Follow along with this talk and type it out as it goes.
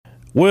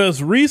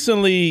Was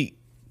recently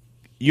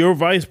your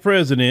vice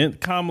president,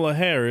 Kamala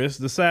Harris,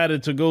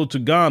 decided to go to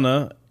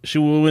Ghana. She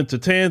went to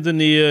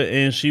Tanzania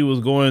and she was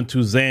going to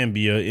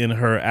Zambia in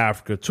her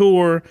Africa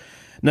tour.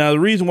 Now, the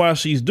reason why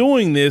she's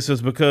doing this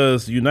is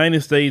because the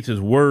United States is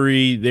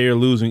worried they're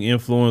losing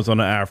influence on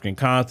the African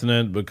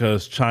continent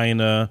because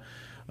China,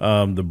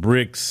 the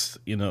BRICS,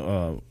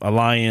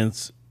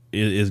 alliance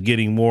is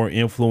getting more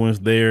influence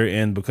there.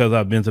 And because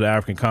I've been to the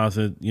African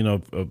continent,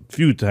 a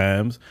few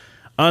times,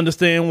 I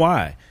understand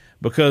why.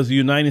 Because the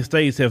United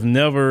States have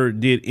never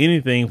did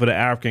anything for the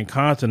African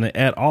continent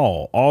at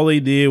all. All they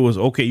did was,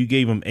 okay, you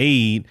gave them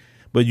aid,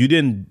 but you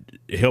didn't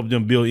help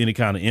them build any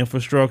kind of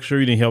infrastructure.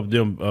 You didn't help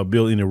them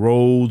build any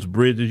roads,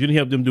 bridges. You didn't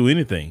help them do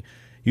anything.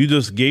 You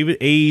just gave it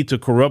aid to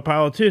corrupt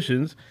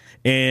politicians.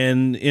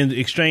 And in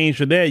exchange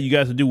for that, you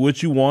got to do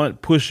what you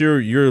want, push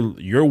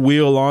your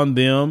will on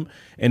them.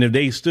 And if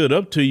they stood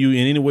up to you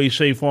in any way,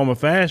 shape, form, or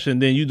fashion,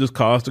 then you just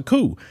caused a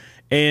coup.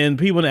 And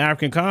people in the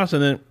African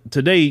continent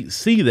today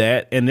see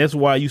that, and that's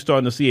why you're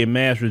starting to see a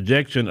mass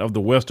rejection of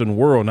the Western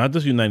world, not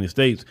just the United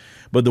States,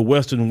 but the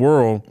Western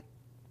world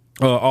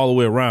all the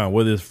way around,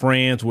 whether it's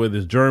France, whether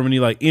it's Germany,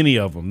 like any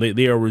of them.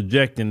 They are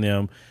rejecting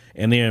them,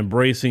 and they're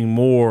embracing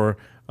more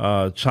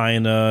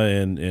China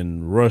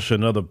and Russia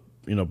and other,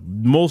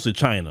 mostly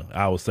China,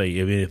 I would say,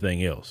 if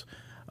anything else.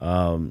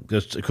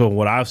 Because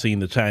what I've seen,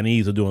 the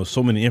Chinese are doing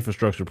so many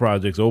infrastructure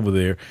projects over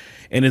there,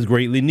 and it's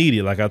greatly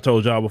needed. Like I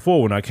told y'all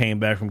before, when I came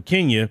back from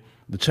Kenya,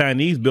 the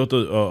Chinese built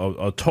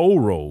a toll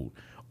road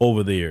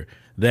over there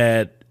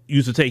that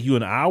used to take you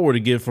an hour to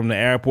get from the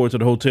airport to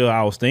the hotel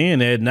I was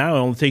staying at. Now it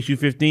only takes you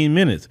 15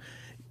 minutes.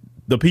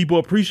 The people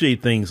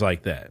appreciate things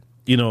like that.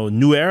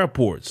 New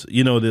airports,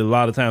 that a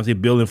lot of times they're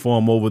building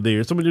for them over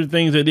there. Some of the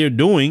things that they're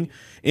doing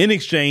in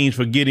exchange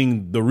for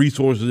getting the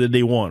resources that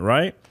they want,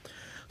 right?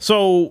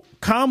 So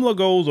Kamala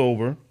goes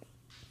over,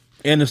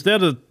 and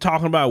instead of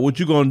talking about what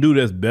you're going to do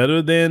that's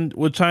better than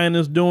what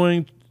China's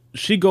doing,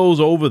 she goes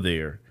over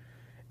there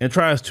and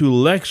tries to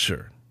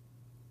lecture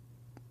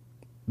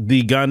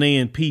the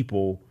Ghanaian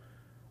people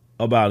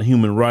about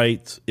human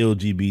rights,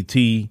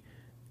 LGBT,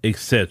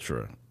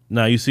 etc.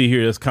 Now, you see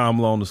here, that's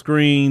Kamala on the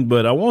screen,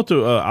 but I want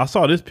to, I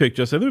saw this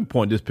picture. I said, let me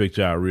point this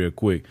picture out real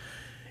quick.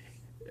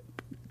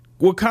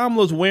 What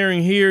Kamala's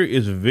wearing here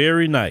is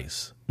very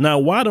nice. Now,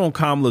 why don't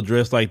Kamala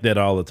dress like that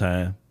all the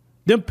time?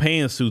 Them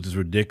pantsuits is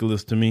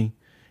ridiculous to me.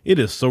 It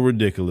is so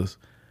ridiculous.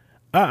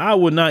 I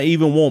would not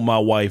even want my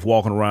wife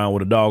walking around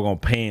with a doggone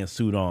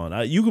pantsuit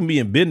on. You can be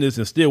in business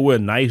and still wear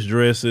nice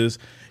dresses.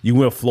 You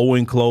wear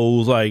flowing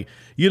clothes.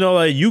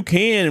 You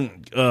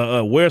can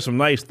wear some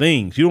nice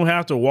things. You don't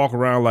have to walk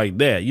around like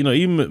that.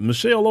 Even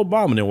Michelle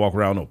Obama didn't walk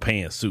around with no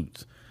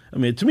pantsuits. I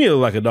mean, to me, it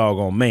looked like a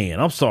doggone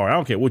man. I'm sorry. I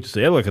don't care what you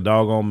say. It looked like a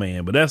doggone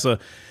man. But that's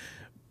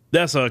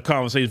a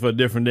conversation for a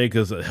different day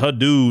because her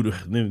dude,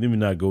 let me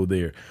not go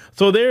there.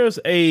 So there's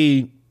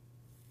a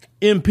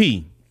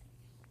MP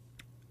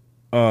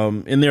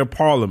in their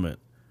parliament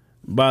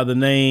by the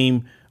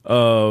name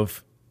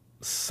of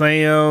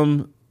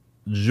Sam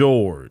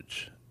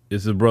George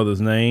is his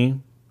brother's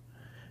name.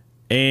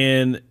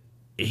 And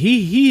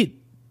he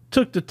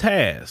took to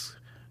task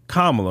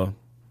Kamala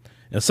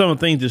and some of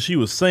the things that she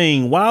was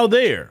saying while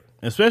there,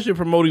 especially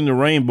promoting the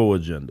rainbow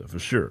agenda for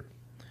sure.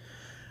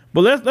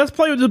 But let's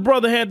play what this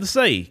brother had to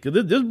say,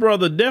 because this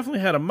brother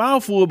definitely had a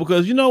mouthful.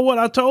 Because you know what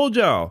I told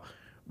y'all,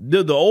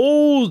 the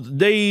old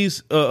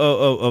days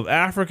of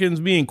Africans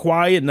being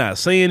quiet, not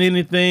saying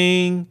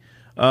anything,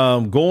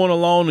 going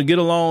along to get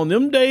along,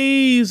 them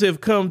days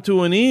have come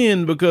to an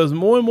end because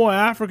more and more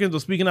Africans are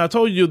speaking. I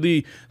told you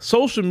the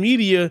social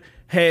media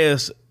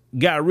has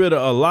got rid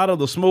of a lot of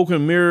the smoke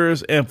and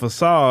mirrors and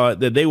facade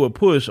that they would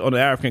push on the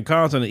African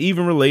continent,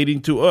 even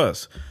relating to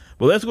us.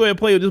 But let's go ahead and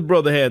play what this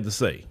brother had to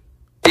say.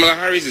 Kamala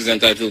Harris is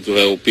entitled to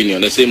her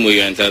opinion, the same way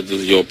you're entitled to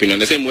your opinion,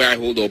 the same way I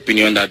hold the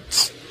opinion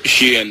that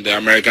she and the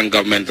American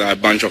government are a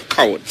bunch of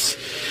cowards,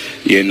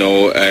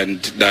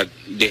 and that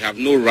they have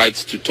no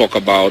rights to talk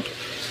about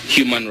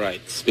human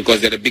rights because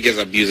they're the biggest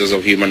abusers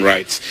of human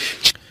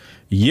rights.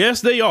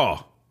 Yes, they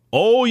are.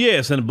 Oh,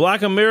 yes. And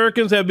black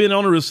Americans have been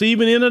on the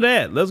receiving end of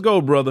that. Let's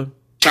go, brother.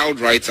 Child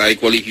rights are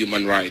equally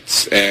human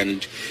rights.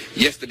 And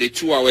yesterday,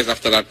 2 hours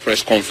after that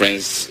press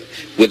conference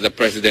with the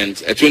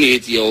president, a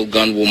 28-year-old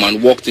gun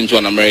woman walked into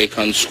an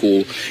American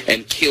school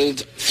and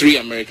killed 3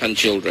 American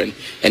children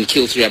and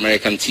killed 3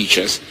 American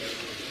teachers.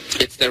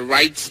 It's the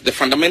rights,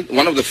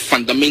 one of the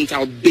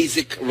fundamental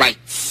basic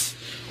rights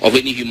of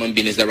any human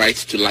being is the right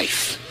to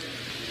life.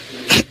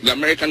 The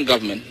American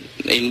government,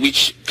 in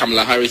which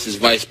Kamala Harris is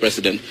vice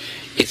president,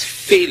 is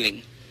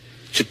failing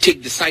to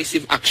take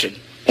decisive action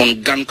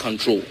on gun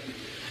control.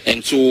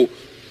 And so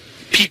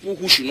people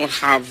who should not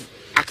have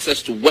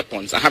access to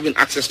weapons are having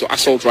access to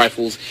assault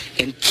rifles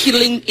and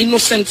killing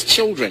innocent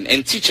children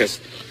and teachers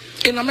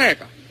in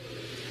America.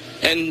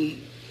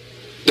 And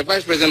the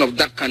vice president of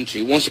that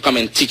country wants to come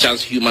and teach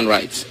us human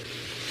rights.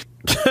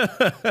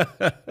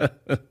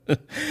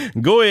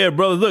 Go ahead,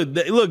 brother.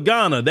 Look,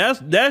 Ghana,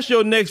 that's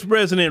your next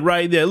president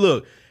right there.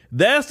 Look,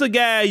 That's the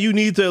guy you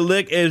need to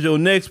elect as your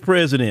next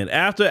president.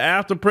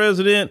 After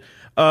President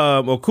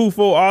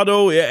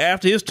Akufo-Addo,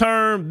 after his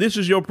term, this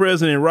is your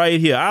president right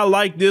here. I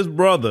like this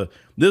brother.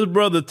 This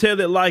brother tell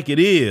it like it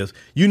is.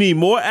 You need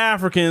more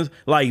Africans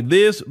like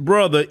this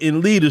brother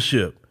in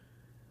leadership.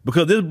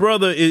 Because this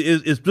brother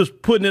is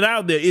just putting it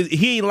out there.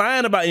 He ain't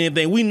lying about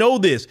anything. We know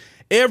this.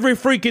 Every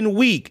freaking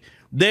week,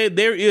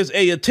 there is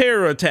a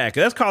terror attack.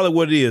 Let's call it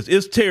what it is.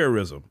 It's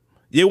terrorism.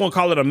 They won't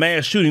call it a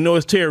mass shooting. No,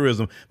 it's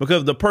terrorism.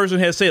 Because the person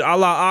has said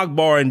Allah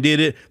Akbar and did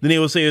it, then they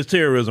will say it's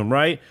terrorism,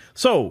 right?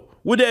 So,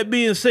 with that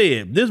being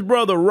said, this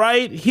brother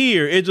right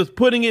here is just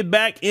putting it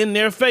back in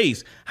their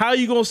face. How are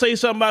you going to say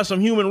something about some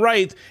human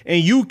rights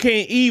and you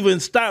can't even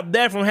stop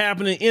that from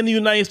happening in the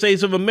United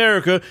States of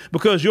America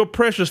because your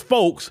precious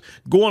folks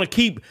going to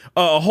keep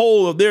a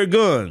hold of their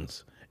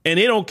guns and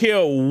they don't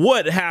care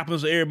what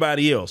happens to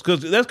everybody else?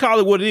 Because let's call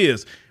it what it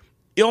is.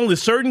 Only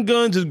certain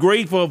guns is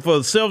great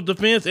for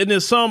self-defense, and then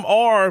some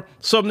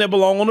that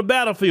belong on the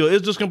battlefield.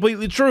 It's just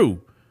completely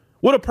true.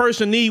 What a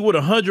person need with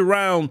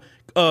 100-round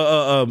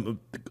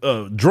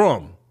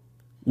drum.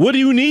 What do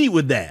you need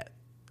with that?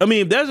 I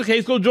mean, if that's the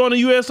case, go join the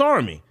U.S.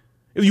 Army.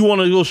 If you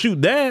want to go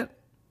shoot that.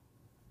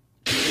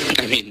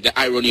 I mean, the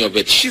irony of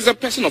it. She's a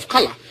person of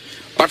color.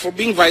 But for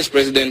being vice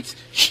president,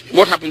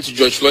 what happened to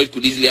George Floyd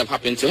could easily have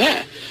happened to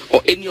her.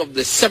 Or any of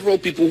the several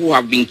people who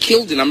have been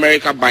killed in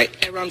America by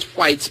errant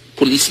white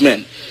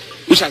policemen,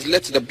 which has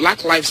led to the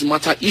Black Lives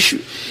Matter issue.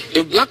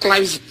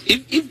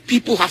 If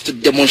people have to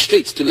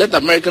demonstrate to let the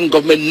American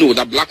government know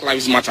that Black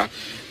Lives Matter,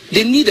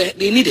 they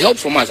need help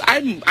from us.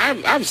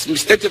 I've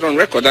stated on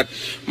record that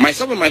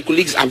myself and my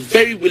colleagues are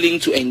very willing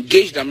to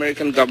engage the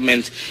American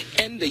government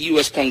and the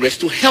U.S. Congress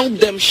to help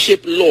them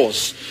shape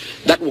laws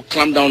that will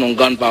clamp down on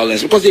gun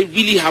violence because they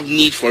really have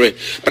need for it.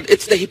 But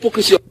it's the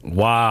hypocrisy of...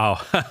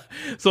 Wow.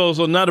 So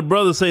now the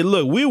brothers say,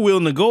 look, we're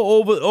willing to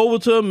go over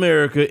to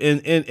America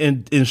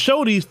and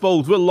show these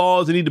folks what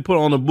laws they need to put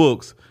on the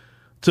books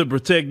to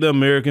protect the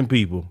American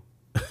people.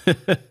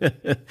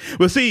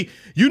 But see,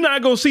 you're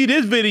not going to see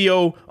this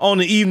video on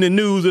the evening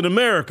news in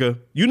America.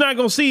 You're not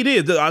going to see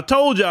this. I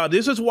told y'all,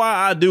 this is why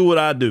I do what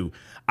I do.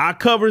 I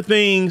cover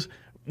things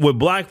with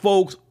black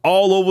folks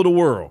all over the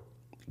world.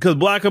 Because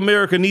black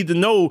America need to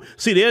know.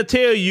 See, they'll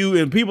tell you,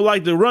 and people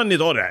like to run this,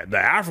 the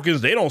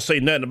Africans, they don't say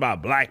nothing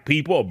about black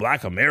people or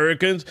black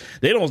Americans.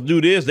 They don't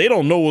do this. They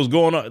don't know what's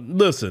going on.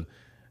 Listen,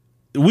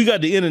 we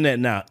got the internet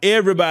now.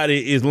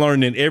 Everybody is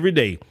learning every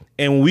day.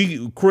 And when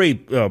we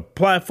create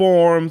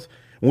platforms,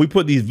 when we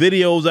put these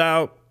videos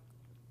out,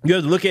 you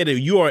have to look at it.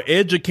 You are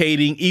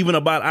educating even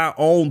about our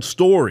own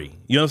story.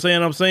 You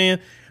understand what I'm saying?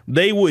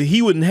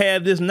 He wouldn't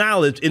have this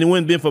knowledge, and it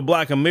wouldn't have been for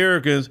black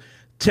Americans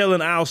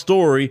telling our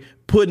story,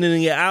 putting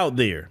it out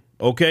there.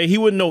 Okay? He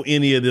wouldn't know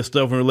any of this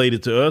stuff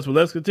related to us, but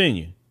let's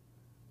continue.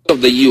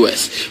 Of the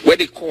U.S., where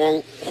they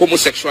call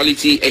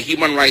homosexuality a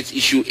human rights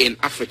issue in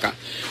Africa,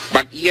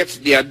 but yet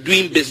they are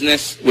doing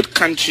business with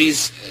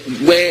countries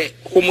where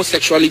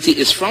homosexuality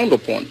is frowned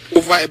upon.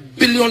 Over $1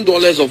 billion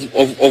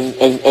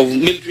of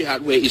military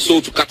hardware is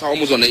sold to Qatar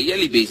almost on a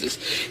yearly basis.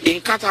 In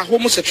Qatar,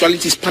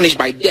 homosexuality is punished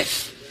by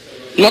death,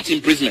 not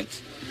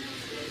imprisonment.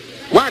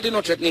 Why are they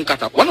not threatening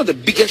Qatar? One of the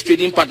biggest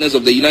trading partners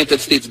of the United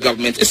States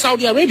government is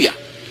Saudi Arabia.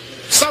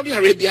 Saudi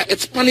Arabia,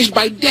 it's punished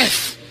by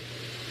death.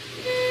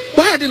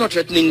 Why are they not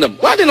threatening them?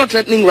 Why are they not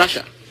threatening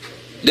Russia?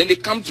 Then they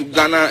come to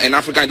Ghana and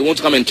Africa and they want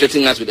to come and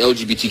threaten us with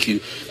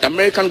LGBTQ. The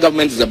American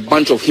government is a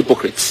bunch of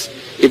hypocrites.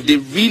 If they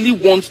really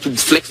want to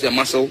flex their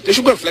muscle, they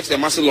should go and flex their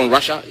muscle on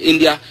Russia,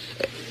 India,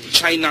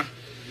 China,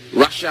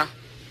 Russia,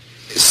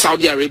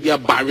 Saudi Arabia,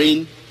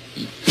 Bahrain,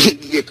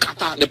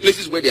 Qatar, the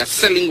places where they are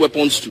selling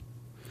weapons to.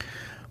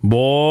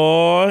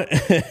 Boy,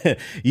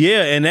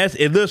 yeah, and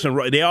listen,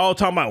 they all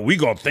talking about we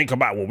gonna think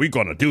about what we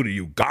gonna do to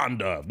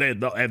Uganda. They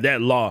have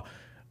that law.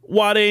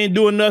 Why they ain't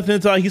doing nothing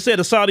until he said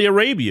to Saudi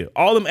Arabia,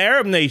 all them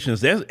Arab nations,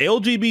 that's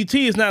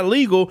LGBT is not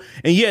legal.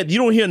 And yet you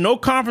don't hear no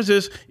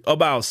conferences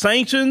about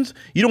sanctions.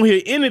 You don't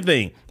hear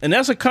anything. And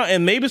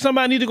and maybe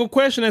somebody need to go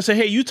question and say,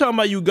 hey, you talking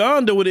about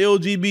Uganda with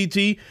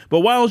LGBT,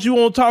 but why don't you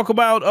want to talk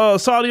about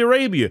Saudi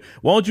Arabia?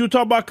 Why don't you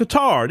talk about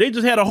Qatar? They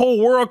just had a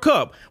whole World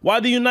Cup. Why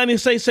the United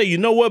States say, you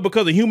know what,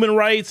 because of human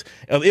rights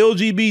of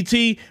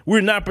LGBT,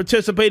 we're not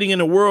participating in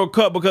the World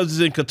Cup because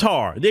it's in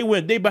Qatar.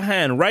 They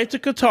behind right to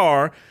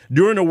Qatar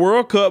during the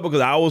World Cup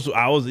because I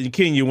was in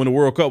Kenya when the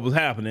World Cup was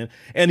happening,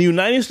 and the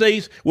United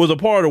States was a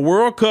part of the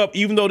World Cup,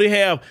 even though they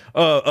have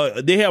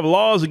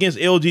laws against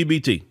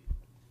LGBT.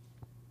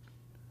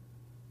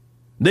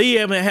 They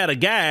haven't had a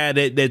guy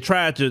that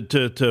tried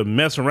to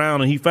mess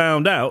around and he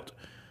found out,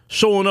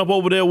 showing up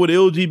over there with an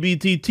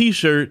LGBT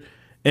t-shirt,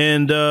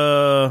 and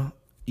that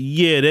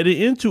didn't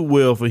end too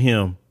well for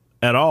him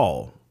at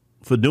all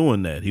for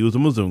doing that. He was a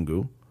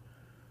Mzungu.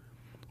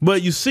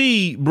 But you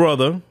see,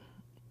 brother,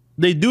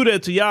 they do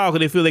that to y'all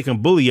because they feel they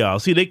can bully y'all.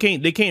 See, they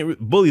can't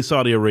bully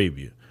Saudi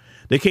Arabia.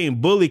 They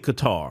can't bully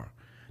Qatar.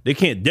 They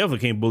definitely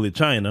can't bully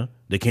China.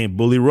 They can't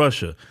bully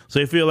Russia. So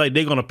they feel like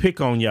they're gonna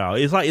pick on y'all.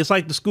 It's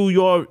like the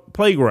schoolyard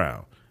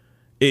playground.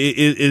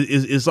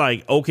 It's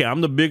like, okay,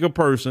 I'm the bigger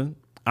person.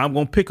 I'm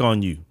gonna pick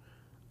on you.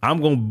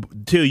 I'm going to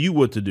tell you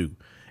what to do.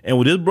 And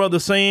with this brother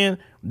saying,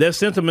 that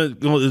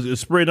sentiment is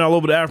spreading all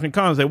over the African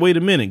continent. Say, wait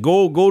a minute,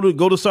 go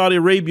to Saudi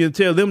Arabia and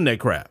tell them that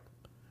crap.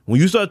 When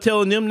you start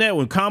telling them that,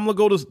 when Kamala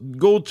go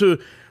to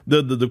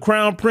the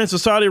crown prince of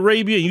Saudi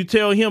Arabia and you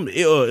tell him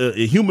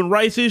human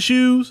rights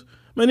issues,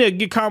 man, they'll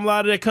get Kamala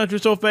out of that country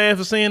so fast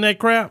for saying that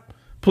crap.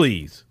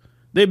 Please,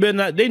 they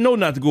know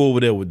not to go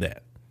over there with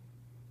that.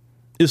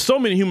 There's so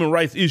many human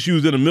rights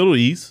issues in the Middle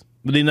East,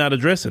 but they're not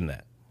addressing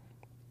that.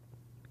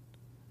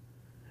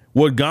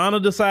 What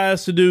Ghana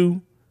decides to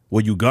do,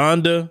 what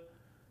Uganda,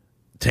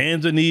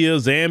 Tanzania,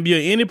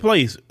 Zambia, any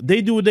place,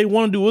 they do what they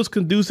want to do. What's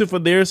conducive for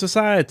their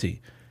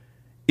society.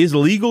 It's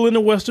legal in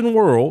the Western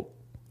world.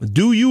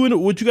 Do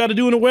what you got to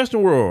do in the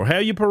Western world.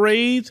 Have your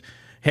parades,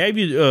 have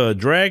your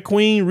drag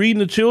queen reading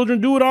the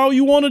children, do it all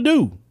you want to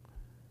do.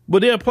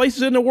 But there are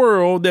places in the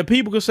world that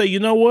people can say, you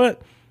know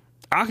what?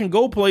 I can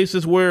go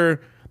places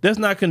where that's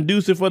not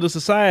conducive for the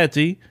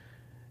society.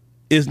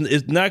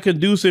 It's not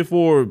conducive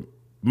for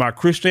my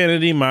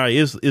Christianity, my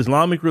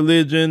Islamic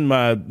religion,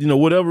 my,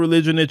 whatever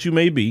religion that you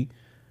may be.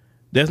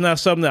 That's not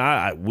something that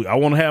I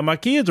want to have my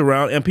kids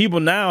around. And people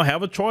now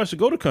have a choice to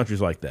go to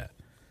countries like that.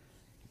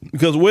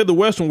 Because where the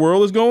Western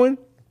world is going,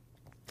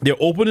 they're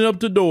opening up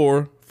the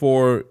door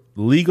for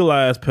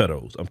legalized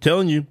pedos. I'm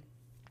telling you,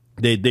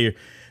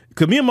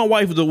 because me and my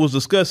wife was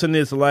discussing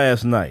this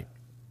last night.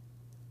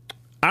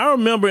 I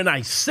remember, and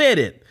I said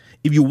it,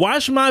 if you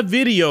watch my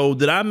video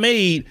that I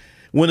made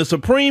when the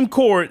Supreme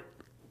Court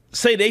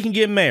say they can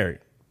get married,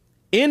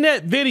 in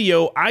that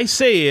video, I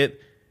said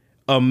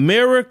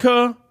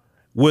America,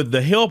 with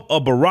the help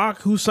of Barack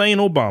Hussein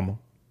Obama,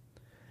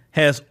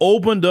 has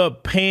opened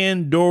up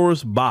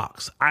Pandora's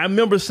box. I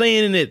remember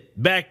saying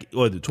it back,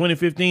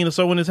 2015 or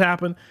so when this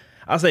happened.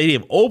 I say they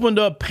have opened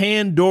up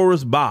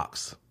Pandora's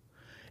box.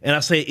 And I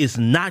say it's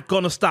not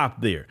going to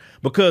stop there.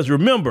 Because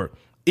remember,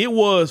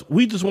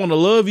 we just want to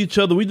love each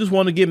other. We just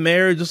want to get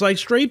married just like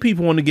straight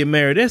people want to get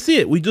married. That's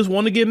it. We just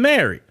want to get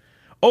married.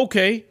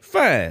 Okay,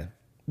 fine.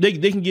 They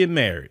can get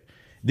married.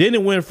 Then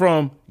it went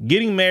from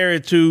getting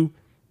married to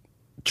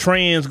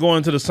trans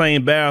going to the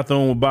same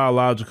bathroom with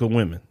biological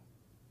women.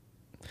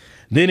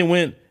 Then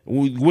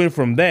we went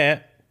from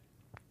that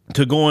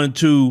to going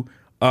to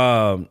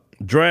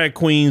drag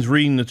queens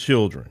reading the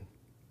children.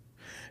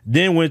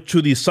 Then went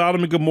to the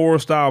Sodom and Gomorrah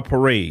style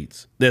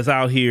parades that's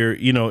out here,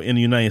 in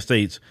the United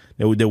States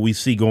that we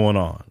see going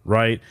on,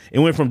 right? It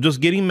went from just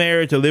getting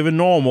married to living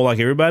normal like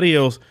everybody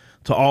else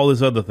to all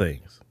these other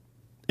things.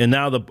 And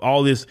now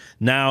all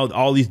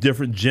these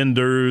different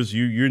genders,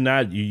 you're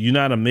not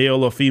a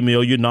male or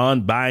female, you're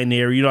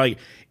non-binary,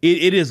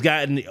 it has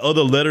gotten,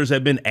 other letters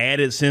have been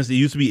added since it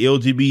used to be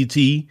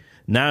LGBT.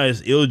 Now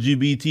it's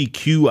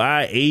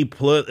LGBTQIA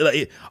plus.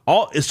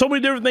 It's so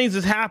many different things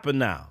that's happened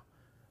now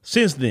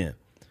since then.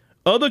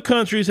 Other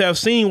countries have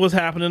seen what's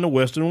happening in the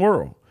Western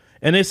world,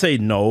 and they say,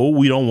 no,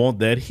 we don't want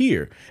that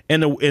here.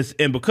 And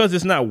because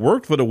it's not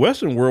worked for the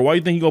Western world, why do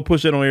you think you're going to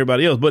push that on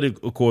everybody else? But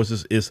of course,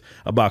 it's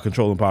about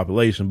controlling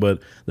population.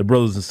 But the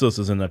brothers and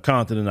sisters in the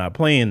continent are not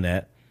playing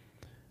that.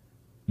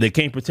 They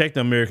can't protect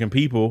the American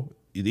people.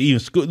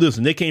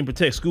 They can't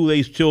protect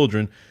school-age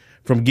children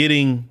from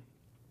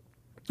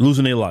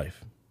losing their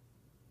life.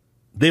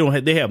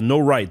 They have no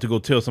right to go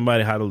tell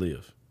somebody how to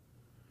live.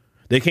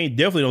 They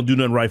definitely don't do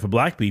nothing right for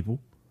black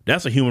people.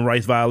 That's a human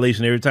rights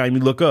violation every time you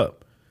look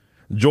up.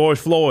 George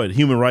Floyd,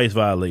 human rights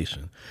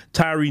violation.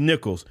 Tyree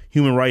Nichols,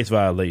 human rights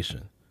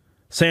violation.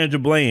 Sandra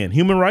Bland,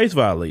 human rights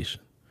violation.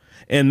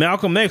 And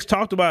Malcolm X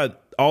talked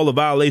about all the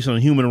violations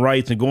of human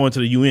rights and going to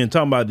the UN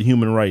talking about the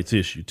human rights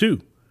issue too.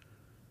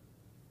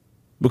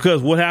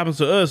 Because what happens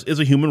to us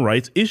is a human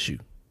rights issue.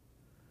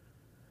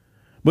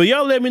 But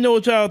y'all let me know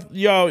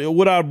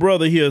what our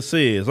brother here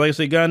says. Like I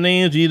say,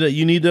 Ghanaians,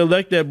 you need to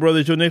elect that brother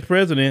as your next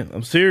president.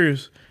 I'm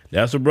serious.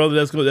 That's a brother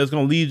that's going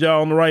to lead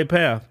y'all on the right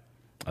path.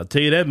 I'll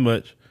tell you that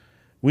much.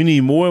 We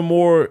need more and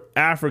more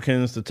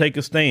Africans to take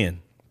a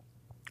stand,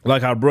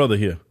 like our brother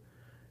here,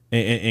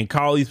 and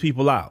call these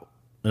people out.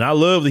 And I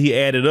love that he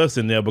added us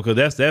in there, because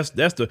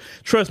that's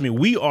trust me,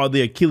 we are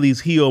the Achilles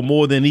heel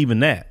more than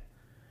even that.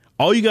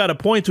 All you got to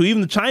point to,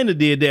 even China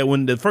did that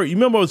when you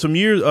remember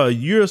a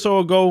year or so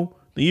ago,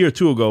 a year or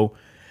two ago,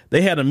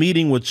 they had a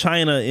meeting with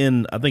China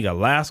in, I think,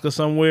 Alaska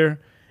somewhere.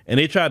 And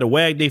they tried to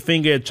wag their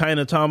finger at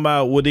China, talking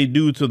about what they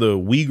do to the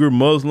Uyghur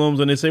Muslims.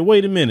 And they say,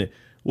 wait a minute.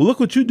 Well, look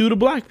what you do to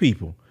black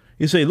people.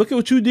 You say, look at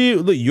what you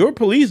did. Look, your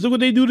police, look what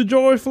they do to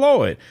George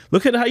Floyd.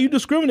 Look at how you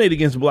discriminate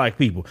against black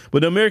people.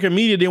 But the American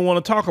media didn't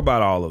want to talk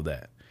about all of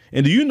that.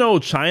 And do you know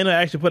China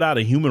actually put out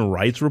a human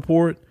rights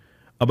report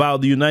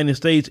about the United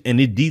States, and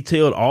it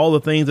detailed all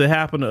the things that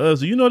happened to us?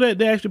 Do you know that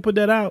they actually put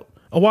that out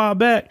a while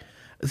back?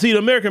 See, the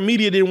American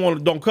media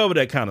don't cover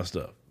that kind of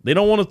stuff. They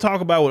don't want to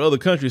talk about what other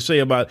countries say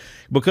about,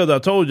 because I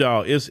told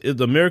y'all, it's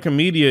the American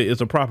media is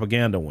a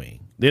propaganda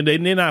wing.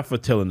 They're not for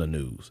telling the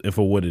news and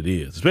for what it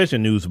is, especially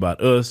news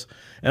about us.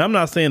 And I'm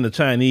not saying the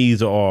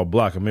Chinese are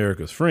black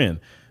America's friend,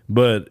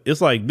 but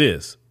it's like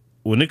this.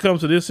 When it comes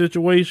to this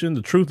situation,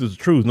 the truth is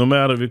the truth, no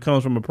matter if it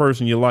comes from a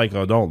person you like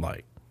or don't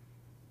like.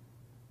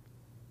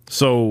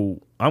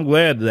 So I'm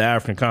glad the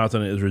African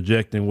continent is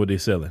rejecting what they're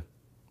selling.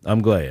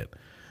 I'm glad,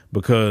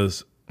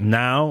 because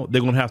now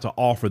they're going to have to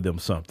offer them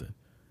something.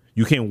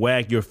 You can't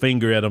wag your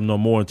finger at them no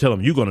more and tell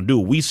them you're going to do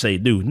what we say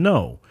do.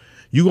 No,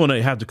 you're going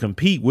to have to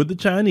compete with the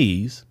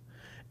Chinese,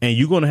 and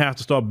you're going to have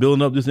to start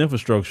building up this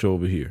infrastructure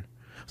over here.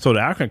 So the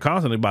African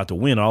continent is about to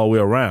win all the way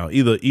around.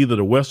 Either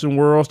the Western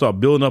world start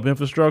building up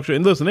infrastructure,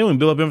 and listen, they wouldn't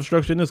build up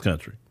infrastructure in this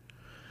country.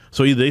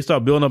 So either they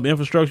start building up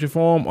infrastructure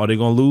for them, or they're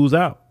going to lose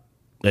out.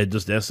 It's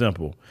just that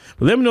simple.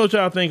 But let me know what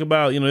y'all think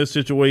about, this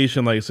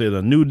situation. Like I said,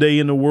 a new day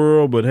in the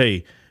world. But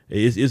hey,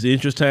 it's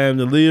interest time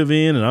to live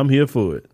in, and I'm here for it.